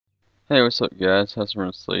Hey, what's up, guys?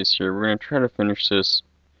 Husband Slace here. We're gonna try to finish this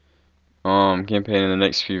campaign in the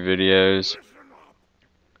next few videos.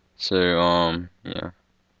 So yeah,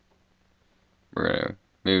 we're gonna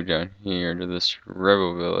move down here to this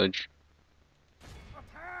rebel village.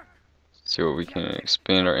 See what we can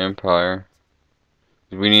expand our empire.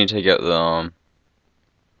 We need to take out the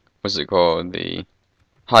what's it called? The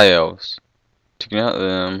high elves. Taking out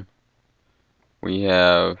them, we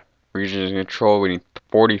have regions in control. We need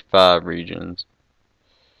 45 regions,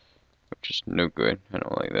 which is no good. I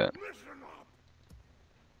don't like that.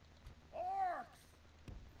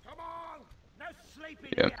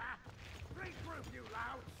 Yep.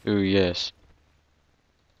 Ooh, yes.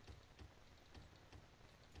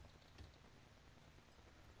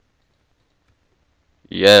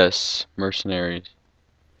 Yes, mercenaries.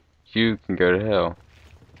 You can go to hell.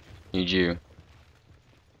 Need you.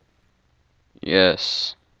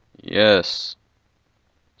 Yes. Yes.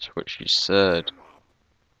 That's what she said.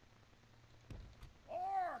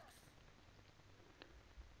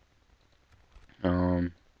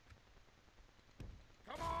 Alright.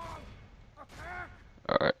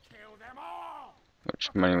 How much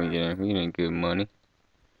money we getting? We getting good money.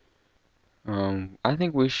 I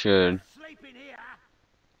think we should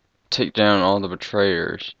take down all the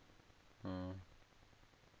betrayers. Who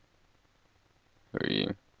are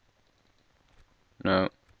you? No.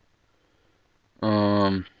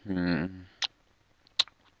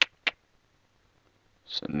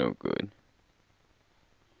 So no good.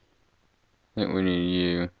 I think we need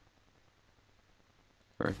you.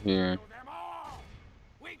 Right here.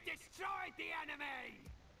 We've destroyed the enemy!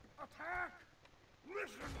 Attack!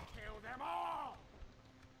 Listen! Kill them all!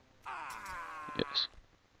 Yes.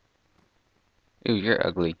 Ooh, you're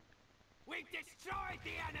ugly. We've destroyed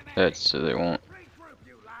the enemy! That's so they won't. Regroup,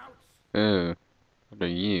 you louts! Ooh, what are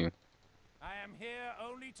you? I am here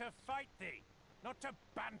only to fight thee, not to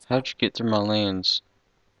banter. How'd you get through my lands?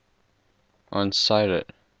 Unside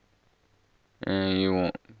it. And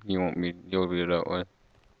you'll be dealt with.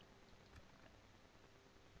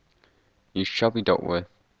 You shall be dealt with.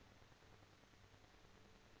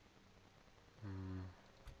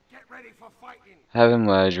 Get ready for fighting. Have him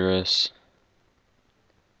Lazarus.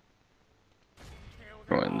 Kill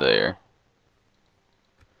them Going all. there.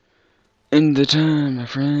 In the time, my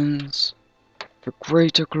friends, for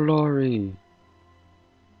greater glory.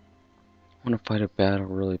 I want to fight a battle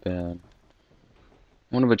really bad.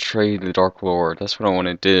 I want to betray the Dark Lord. That's what I want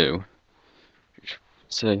to do.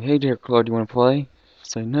 Say, hey, Dark Lord, you want to play?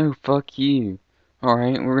 Say, no, fuck you.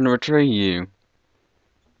 Alright, we're gonna betray you.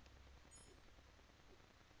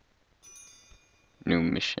 New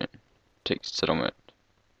mission. Take settlement.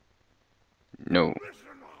 No.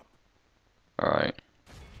 Alright.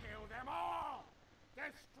 Kill them all!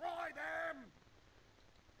 Destroy them!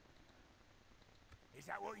 Is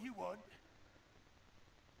that what you want?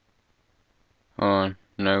 Hold on.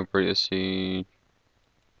 No, break the siege.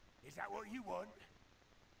 Is that what you want?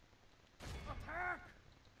 Attack!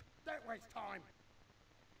 Don't waste time.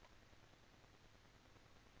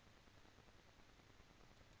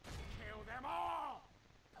 Kill them all!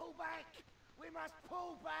 Pull back! We must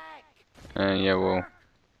pull back! Yeah, well,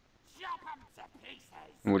 Chop 'em to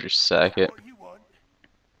pieces! we'll just sack it. What you want?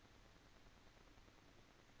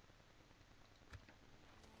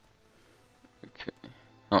 Okay.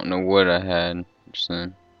 I don't know what I had just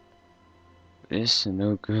then. But this is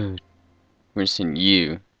no good. We're just in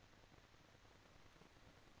you.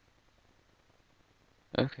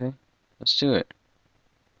 Okay. Let's do it.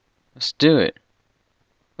 Let's do it.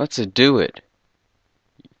 Let's do it.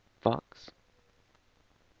 You fucks.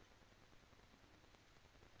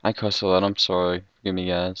 I cuss a lot, I'm sorry. Forgive me,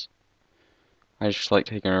 guys. I just like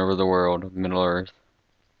taking over the world of Middle Earth.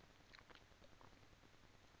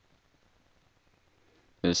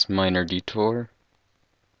 This minor detour.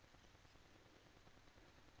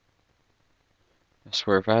 I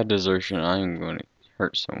swear, if I had desertion, I am going to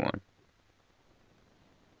hurt someone.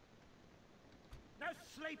 No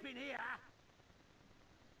sleeping here!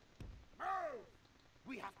 Move!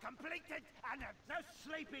 We have completed and no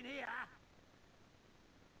sleeping here!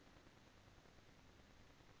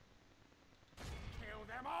 Kill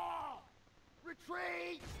them all!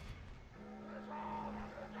 Retreat!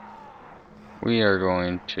 We are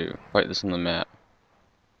going to fight this on the map.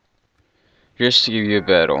 Just to give you a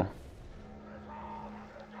battle.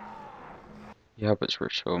 The hobbits were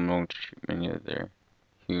so known to shoot many of their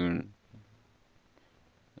hewn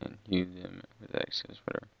and hew them with axes,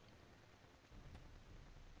 whatever.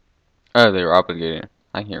 Oh, they were obligated.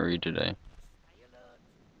 I can't read today.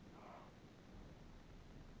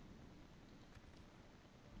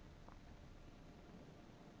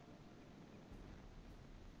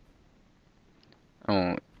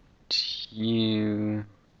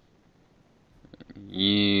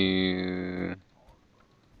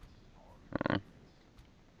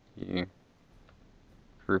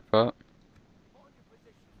 up.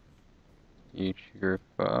 You group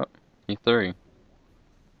up. You three.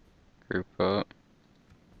 Group up.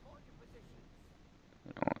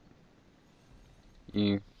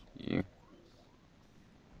 You. You.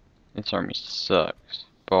 This army sucks.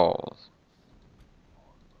 Balls.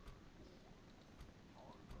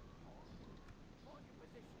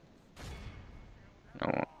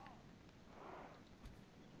 No.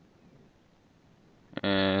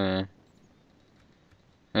 And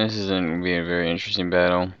this isn't going to be a very interesting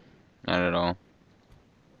battle. Not at all.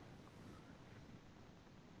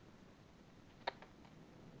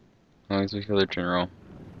 As long as we kill their general.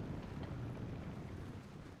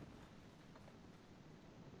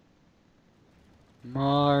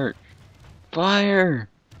 March! Fire!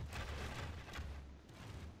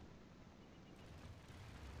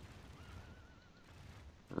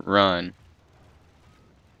 Run.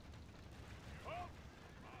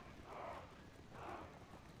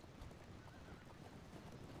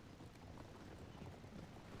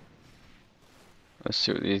 Let's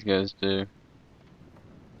see what these guys do.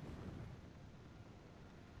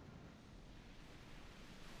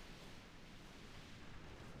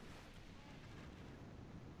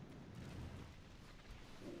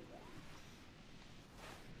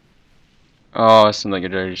 Oh, it seemed like a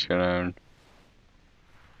dragon just got owned.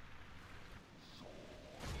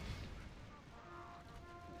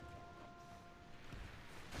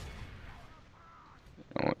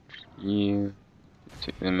 I want you to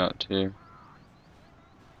take them out too.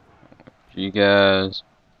 You guys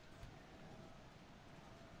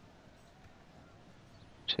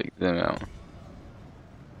take them out.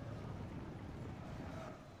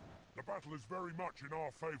 The battle is very much in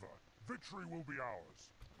our favor. Victory will be ours.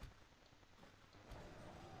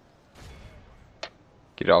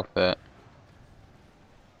 Get off that.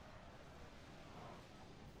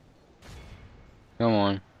 Come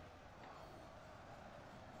on.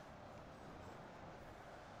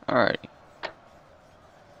 Alrighty.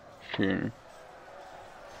 Sure.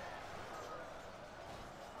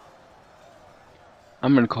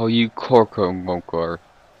 I'm gonna call you Corco Mokar.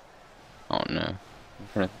 Oh no.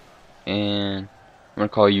 And I'm gonna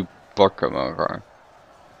call you Barco Mokar.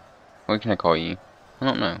 What can I call you? I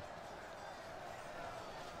don't know.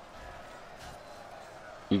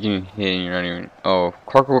 You're getting hit and you're not even. Oh,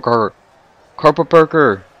 Corporal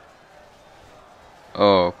Barker!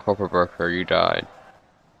 Oh, Corporal Barker, you died.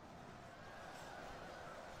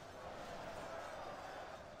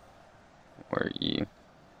 Where are you?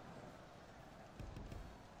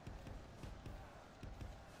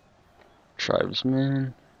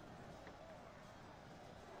 Tribesman.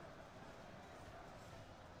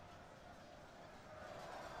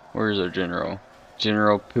 Where's our general?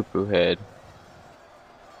 General Poo Poo Head.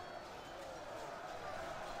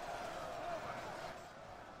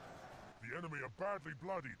 The enemy are badly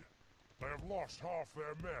bloodied. They have lost half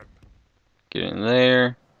their men. Get in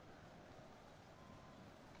there.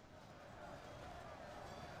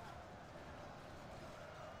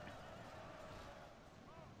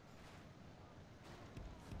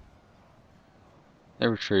 They're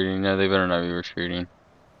retreating. No, they better not be retreating.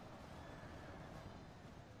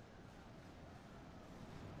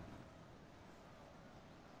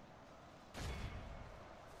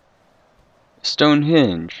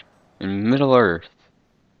 Stonehenge in Middle Earth.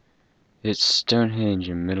 It's Stonehenge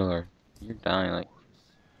in Middle Earth. You're dying like.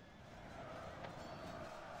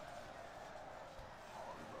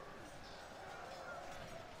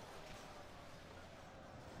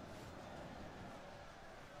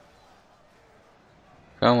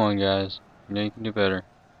 Come on, guys. You know you can do better.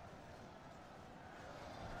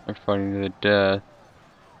 They're fighting to the death.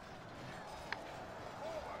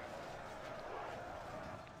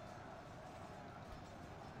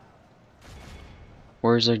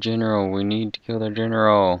 Where's their general? We need to kill their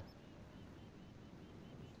general.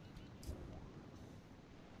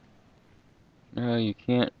 No, you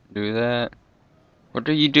can't do that. What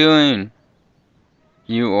are you doing?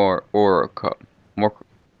 You are Oracle. More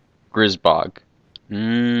Grisbog.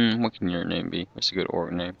 What can your name be? What's a good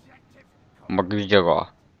orc name? Maragba.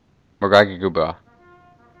 Maragba.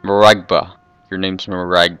 Maragba. Your name's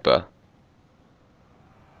Maragba.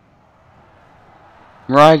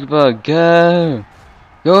 Maragba, go!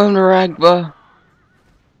 Go, Maragba!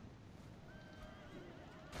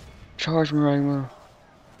 Charge, Maragba.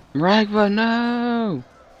 Maragba, no!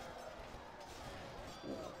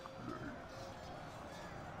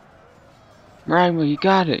 Maragba, you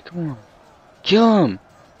got it. Come on. Kill him!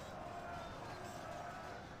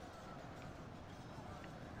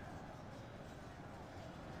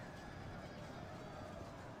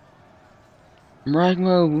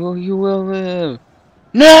 Maragma, you will live!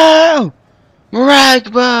 No!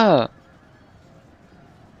 Maragba!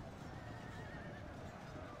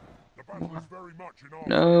 The battle is very much in our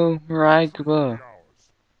No, favour. Victory will be Maragba. ours.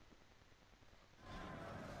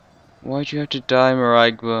 Why'd you have to die,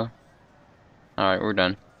 Maragba? Alright, we're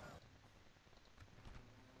done.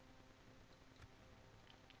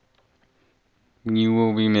 You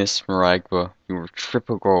will be missed, Maragba. You were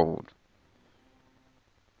triple gold.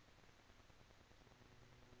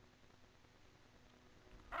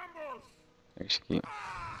 Ambush! Execute.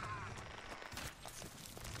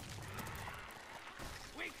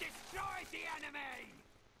 We destroyed the enemy!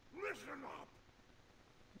 Listen up!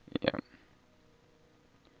 Yeah.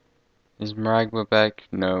 Is Maragba back?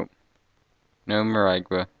 No. No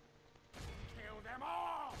Maragba. Kill them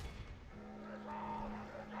all!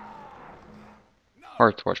 No!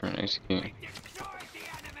 Hearth Watchman, execute. We destroyed the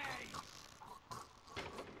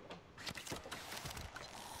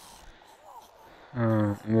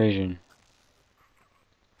enemy! Invasion.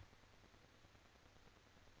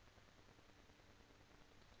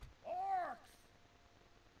 Orcs!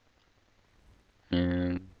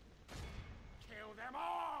 And Kill them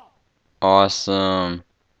all! awesome.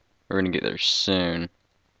 We're gonna get there soon.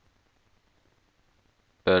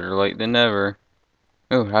 Better late than never.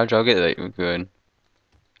 Oh, how'd y'all get that good?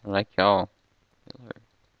 I like y'all. Y'all are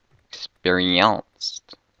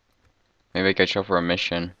experienced. Maybe I got y'all for a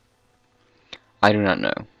mission. I do not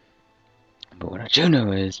know. But what I do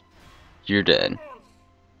know is, you're dead. Ambush!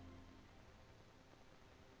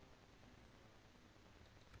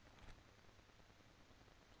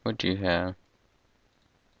 What do you have?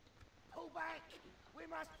 Pull back! We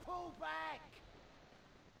must pull back!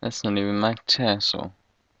 That's not even my castle.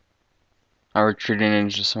 I retreated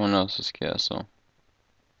into someone else's castle.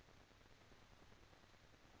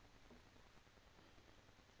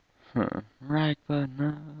 Right, but no, I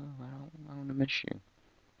don't want to miss you.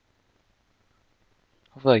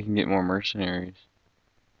 Hopefully I can get more mercenaries.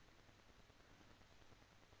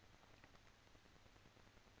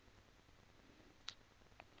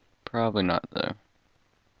 Probably not, though.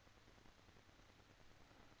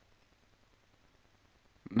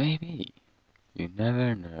 Maybe. You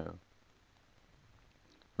never know.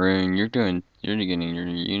 Rune, you're getting your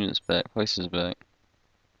units back, places back.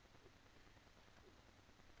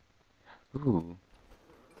 Ooh.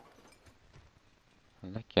 I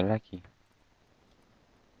like you.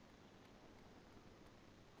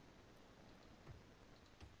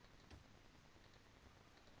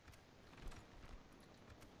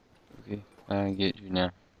 Okay, I get you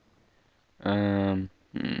now. Hmm.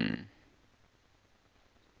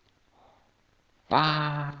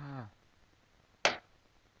 Ah!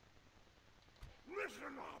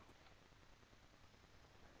 Listen up!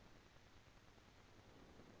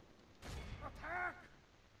 Attack!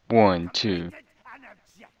 One, two, Completed an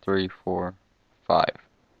objective. 3, 4, 5.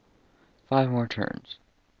 5 more turns.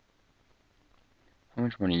 How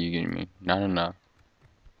much money are you getting me? Not enough.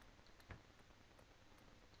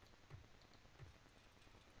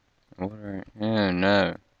 What are... Oh,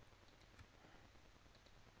 no.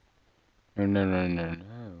 No, no, no, no,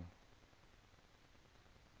 no.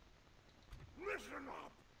 Listen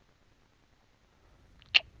up!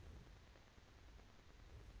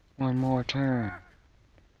 One more turn. Attack!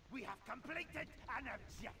 We have completed an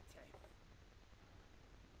objective.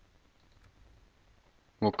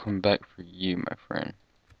 We'll come back for you, my friend.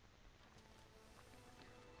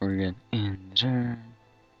 We're gonna end the turn.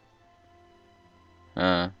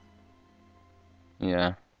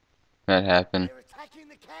 Yeah. That happened. They're attacking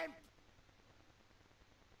the camp.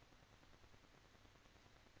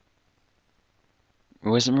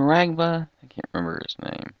 Was it Maragba? I can't remember his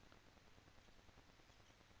name.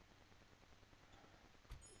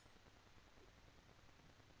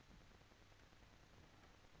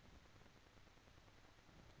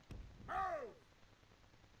 Move!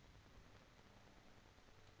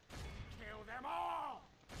 Kill them all!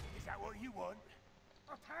 Is that what you want?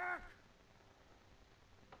 Attack!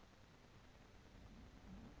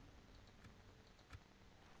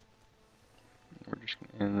 We're just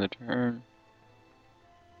gonna end the turn.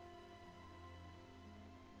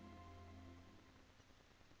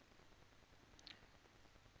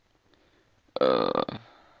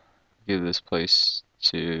 Give this place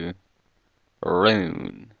to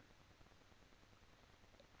Rune.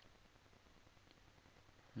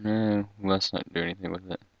 No, let's not do anything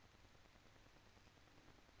with it.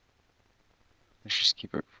 Let's just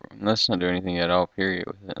keep it for. Let's not do anything at all, period,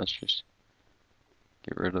 with it. Let's just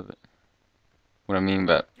get rid of it. What I mean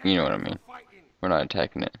by, you know what I mean. Fighting. We're not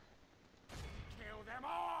attacking it. Kill them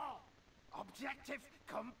all! Objective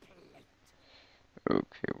complete.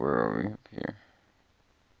 Okay, where are we up here?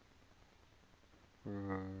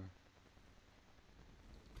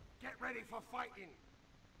 Get ready for fighting.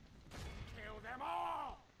 Kill them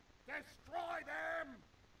all. Destroy them.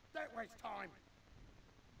 Don't waste time.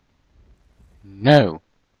 No.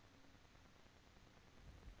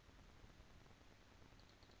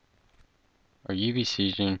 Are you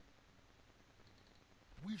besieging?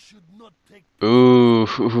 We should not take. Ooh.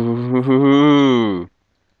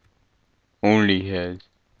 Only heads.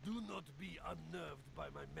 Do not be unnerved by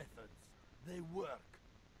my methods. They work.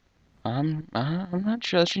 I'm not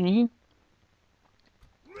judging you.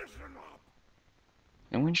 Listen up.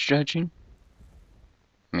 No one's judging.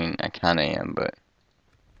 I mean, I kinda am, but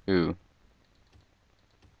who?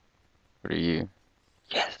 What are you?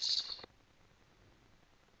 Yes.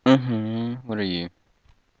 What are you?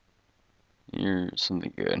 You're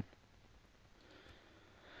something good.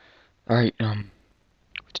 Alright,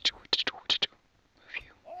 what to do, what to do, what to do? Move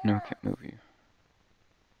you. No, I can't move you.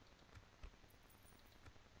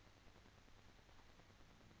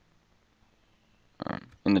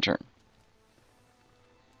 In the turn.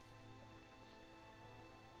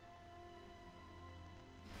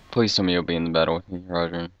 Please tell me you'll be in the battle with me,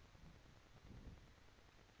 Roger.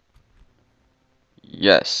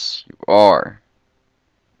 Yes, you are.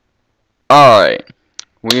 Alright.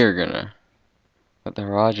 We are gonna let the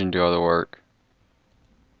Rajan do all the work.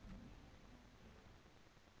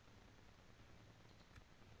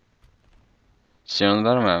 See on the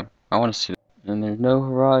battle map. I wanna see that. And there's no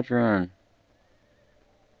Haradron.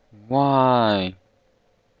 Why?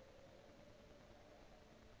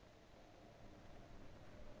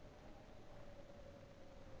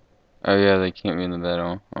 Oh yeah, they can't be in the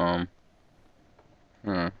battle.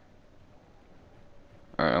 Alright,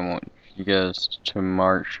 I want you guys to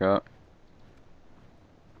march up.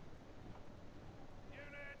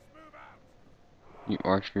 Units, move out. You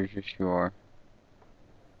archers, yes you are.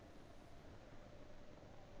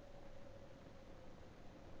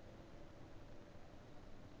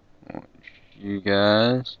 I want you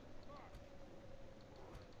guys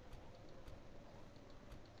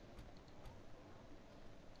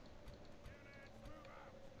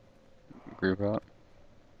group up.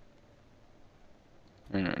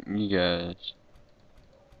 And you guys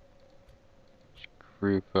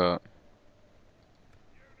group up.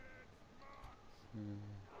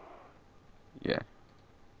 Yeah.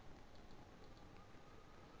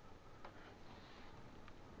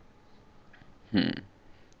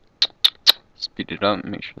 Speed it up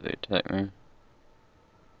and make sure they attack me.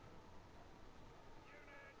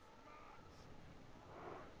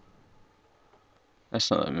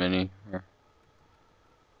 That's not that many.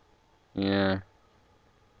 Yeah.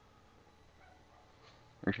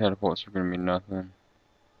 Your catapults are gonna be nothing.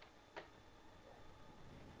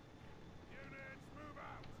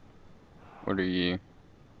 What are you?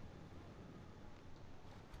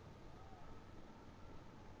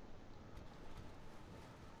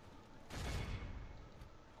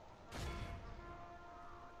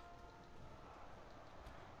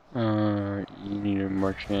 You need to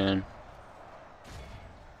march in.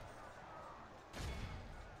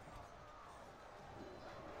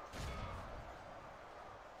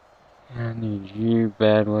 I need you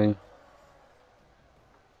badly.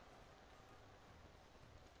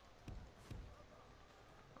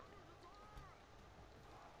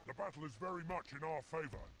 The battle is very much in our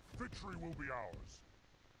favor. Victory will be ours.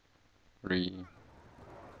 What are you?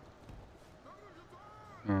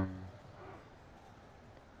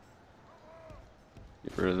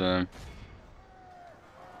 Get rid of them.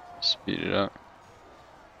 Speed it up.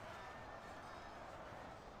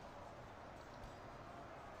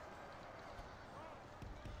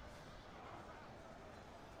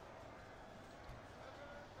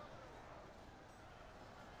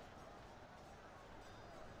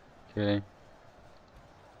 Okay.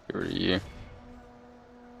 Get rid of you.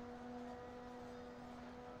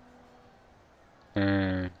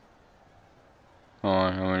 And hold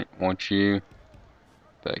on, I want you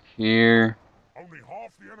back here. Only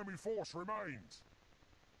half the enemy force remains.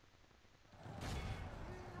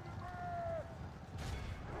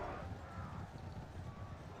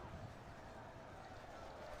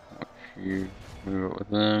 You move it with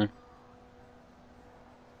them.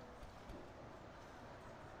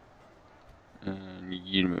 And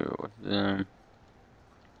you move it with them.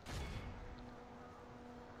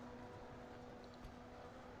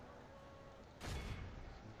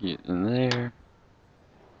 Get in there.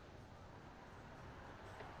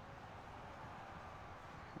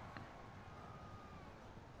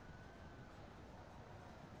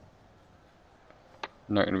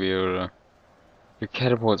 I'm not gonna be able to. Your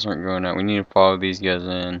catapults aren't going out. We need to follow these guys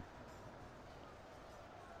in.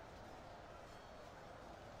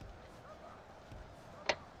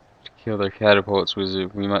 Kill their catapults.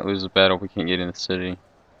 We might lose the battle if we can't get in the city.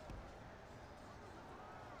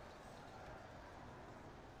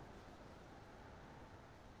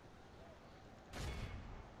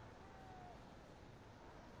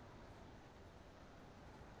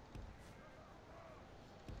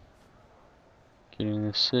 Get in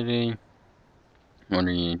the city. What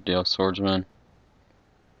are you, Dale Swordsman?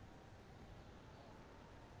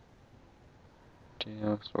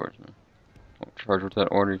 Dale Swordsman. Don't charge with that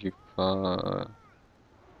order, you fuck.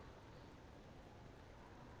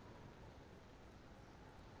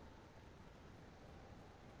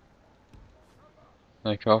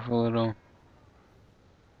 Back off a little.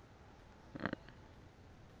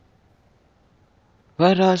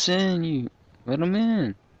 Let us in, you. Let them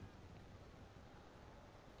in.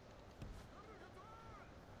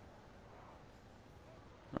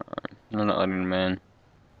 I'm not letting them in.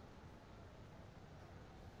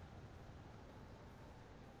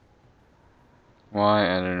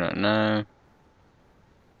 Why? I do not know.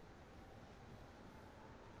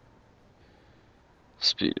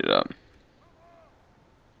 Speed it up.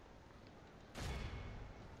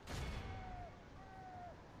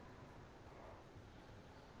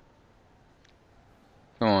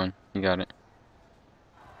 Come on, you got it.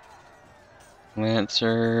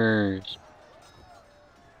 Lancers.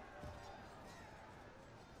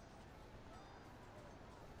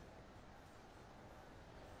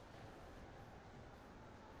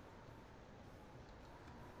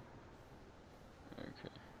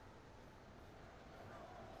 Okay.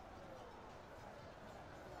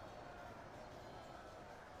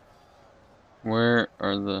 Where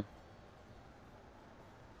are the...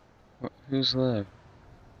 Who's left?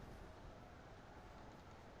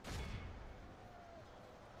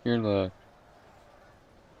 You're left.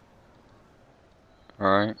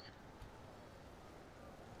 Alright.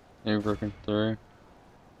 You're broken through.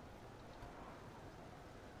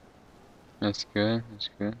 That's good, that's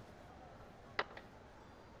good.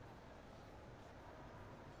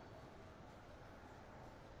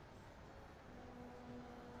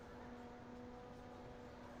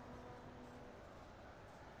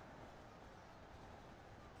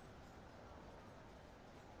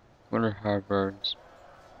 What are high birds?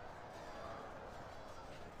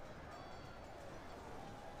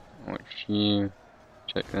 I want you.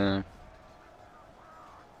 Check them.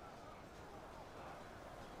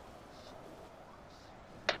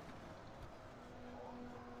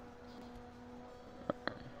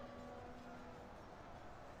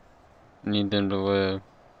 Need them to live.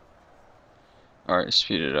 Alright,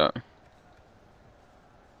 speed it up.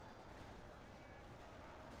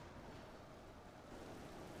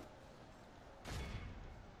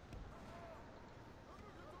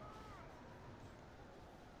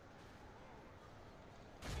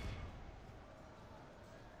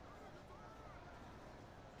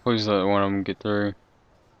 Please let one of them get through.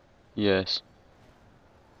 Yes.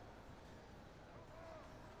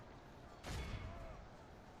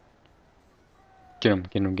 Get him,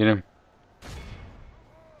 get him, get him.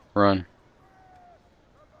 Run.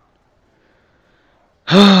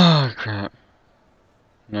 Ah, crap.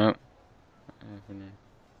 Nope. Not happening.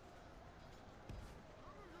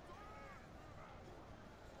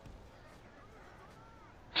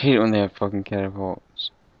 Hate it when they have fucking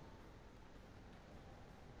catapults.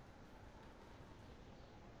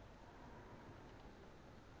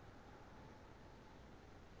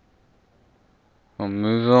 Well,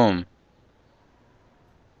 move them.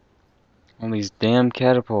 All these damn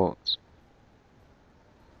catapults.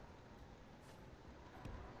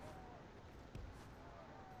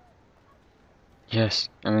 Yes,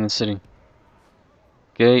 I'm in the city.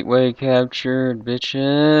 Gateway captured,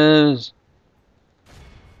 bitches.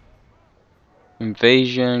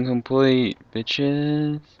 Invasion complete,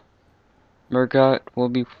 bitches. Murgot will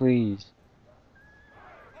be pleased.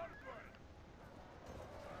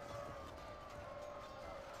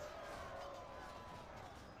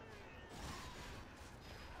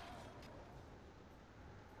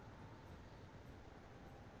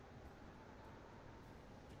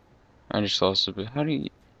 I just lost a bit. How do you...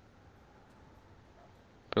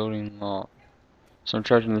 Building law. So I'm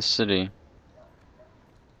charging the city.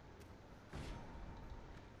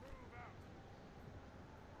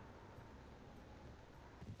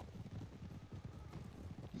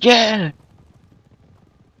 Yeah!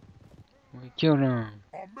 We killed him.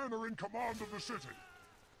 Our men are in command of the city.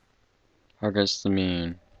 I guess the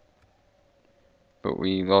mean. But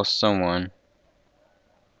we lost someone.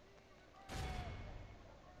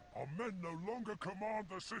 Our men no longer command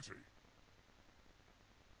the city.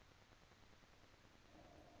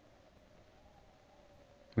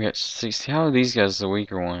 We got 60. How are these guys the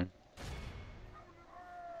weaker one?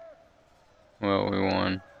 Well, we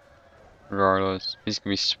won. Regardless. These could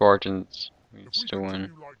be Spartans. We If we still win.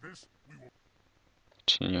 continue like this, we will.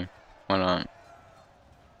 Continue. Why not?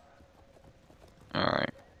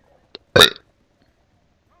 Alright.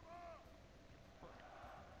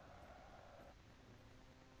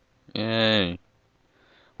 Yay.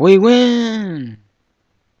 We win!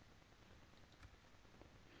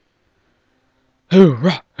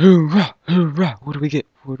 Hoorah! Hoorah! Hoorah! What do we get?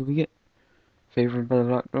 What do we get? Favored by the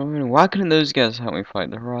Black Army. Why couldn't those guys help me fight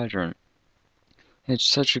the Roger? It's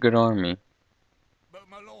such a good army. But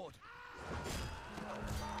my lord.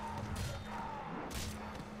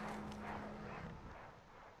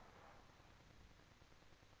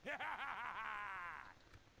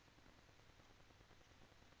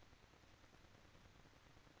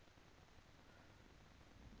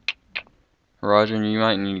 Roger, you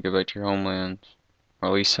might need to go back to your homeland. Or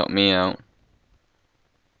at least help me out.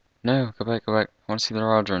 No, go back, go back. I want to see the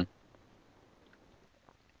Roger.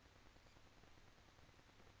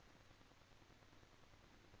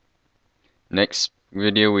 Next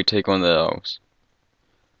video, we take on the elves.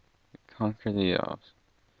 Conquer the elves.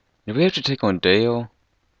 Do we have to take on Dale?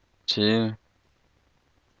 Too?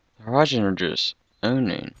 The Roger are just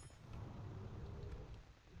owning.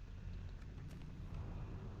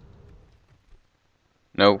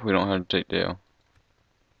 Nope, we don't have to take Dale.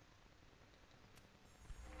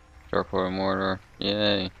 Darkwater mortar.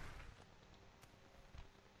 Yay.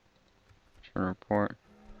 Turn report.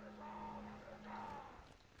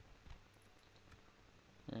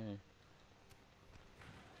 Yay.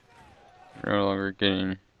 We're no longer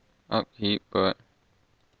getting upkeep, but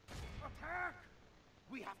Attack!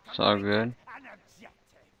 We have it's all good. an objective.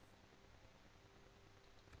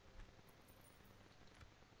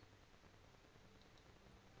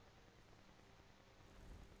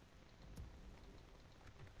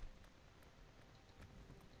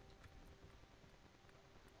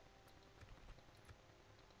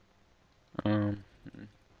 Um,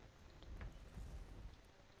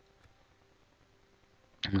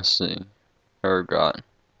 let's see. Ergot.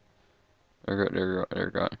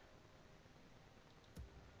 Ergot.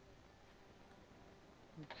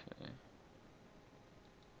 Okay.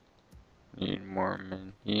 Need more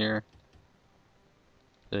men here.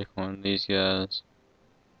 Take one of these guys.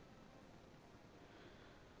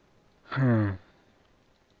 Yeah,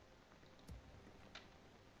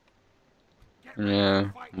 Get I'm ready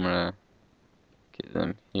to fight. gonna get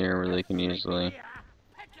them here where they can easily Here.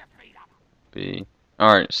 Pick your feet up. be.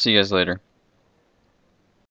 Alright, see you guys later.